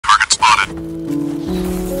Hold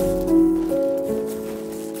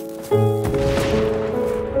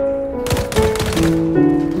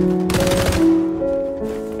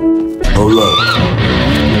up.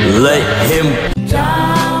 Let him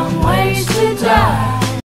Time waits to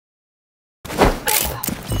die.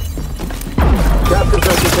 Captain's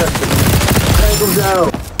undetected. Tank him down.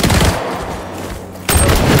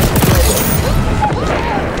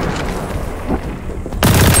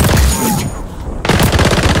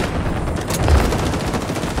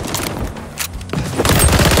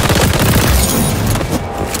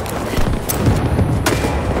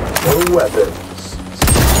 No weapons.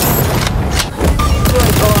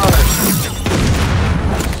 Strike hard.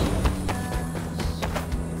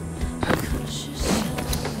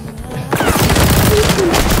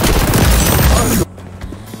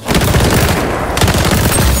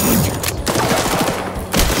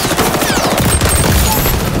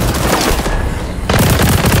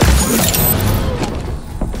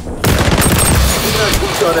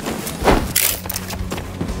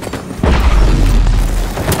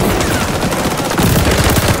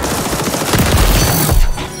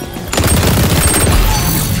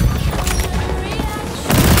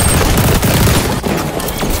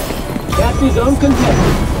 Capture zone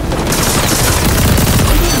contested.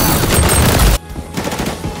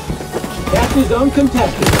 Capture zone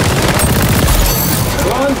contested.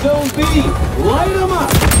 We're on zone B. Light them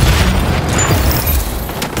up.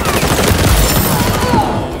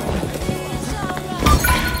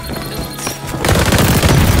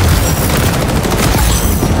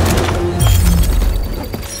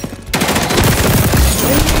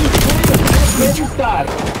 Getting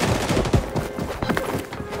started.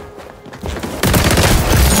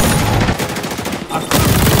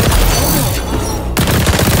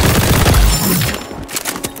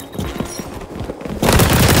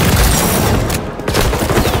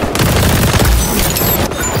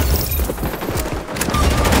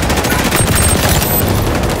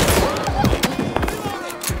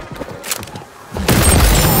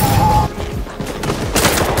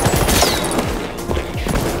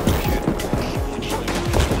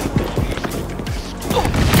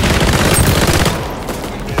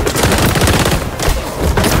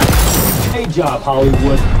 Good job,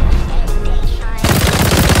 Hollywood.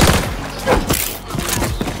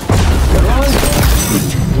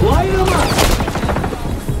 Light them up!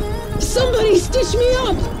 Somebody stitch me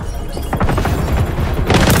up!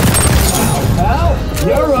 Pal,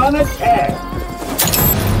 you're on a tear.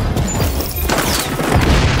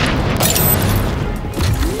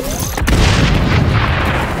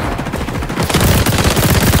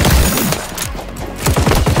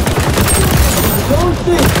 Don't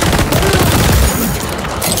think.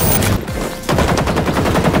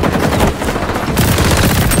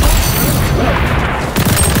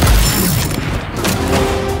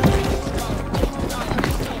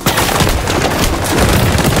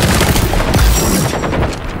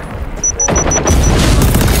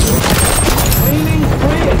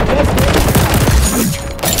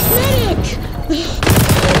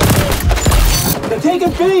 Take a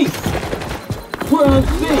beat! We're on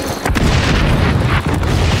C!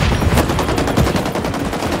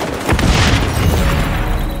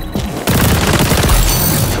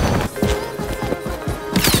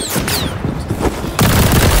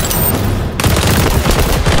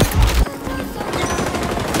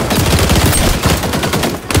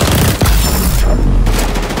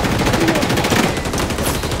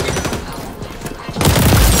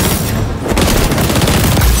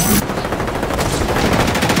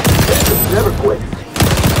 Never quit.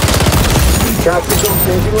 Capture zone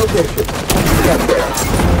changing location. Get there.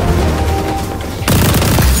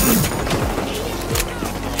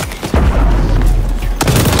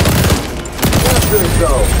 Capturing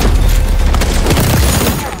zone.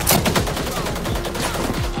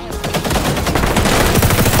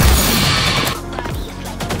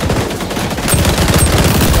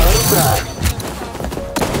 Got him back.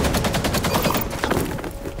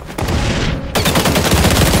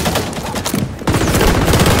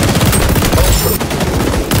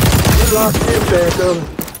 Locked in, Phantom.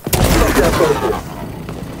 Stop that focus.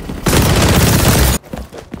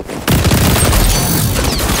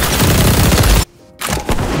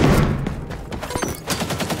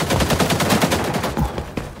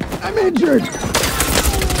 I'm injured.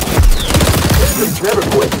 Phantoms never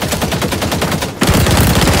quit.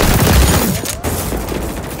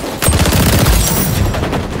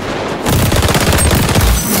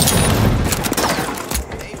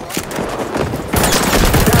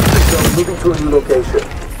 Moving to a new location.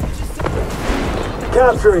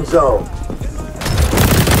 Capturing zone.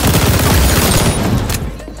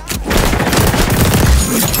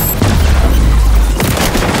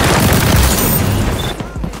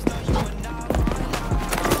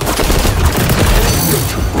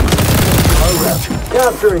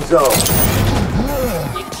 Entering zone.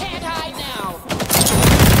 You can't hide now.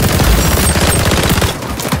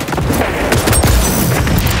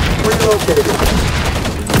 Relocated.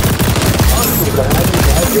 Hostiles are having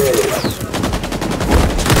that day.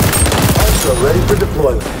 Also ready for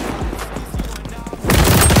deployment.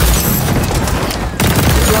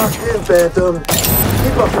 Locked in, Phantom.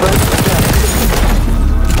 Keep up, friends.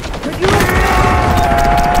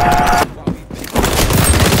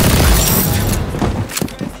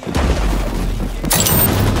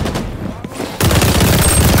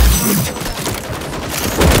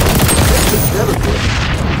 Never quit.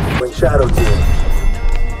 When Shadow Team.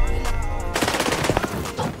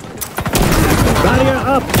 Barrier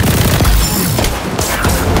up!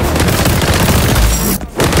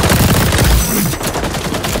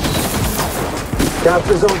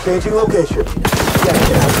 Capture zone changing location. Get.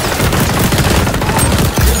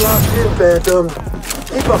 Locked in, Phantom.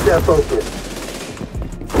 Keep up that focus.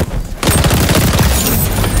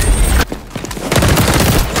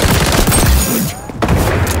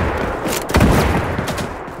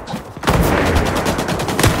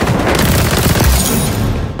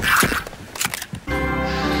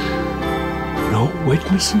 No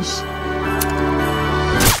witnesses?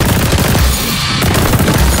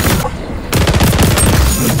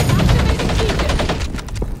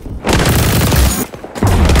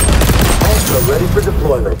 Ready for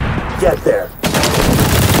deployment. Get there.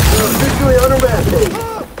 You're officially on a rampage.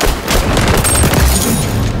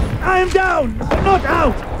 I am down, but not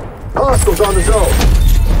out! Hostiles on the zone.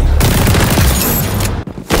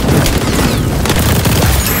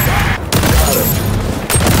 Got it.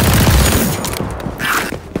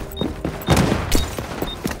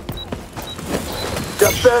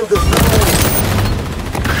 Defend the zone.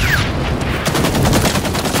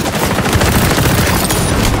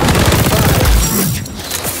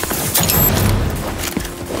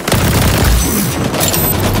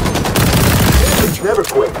 Never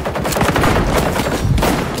quit.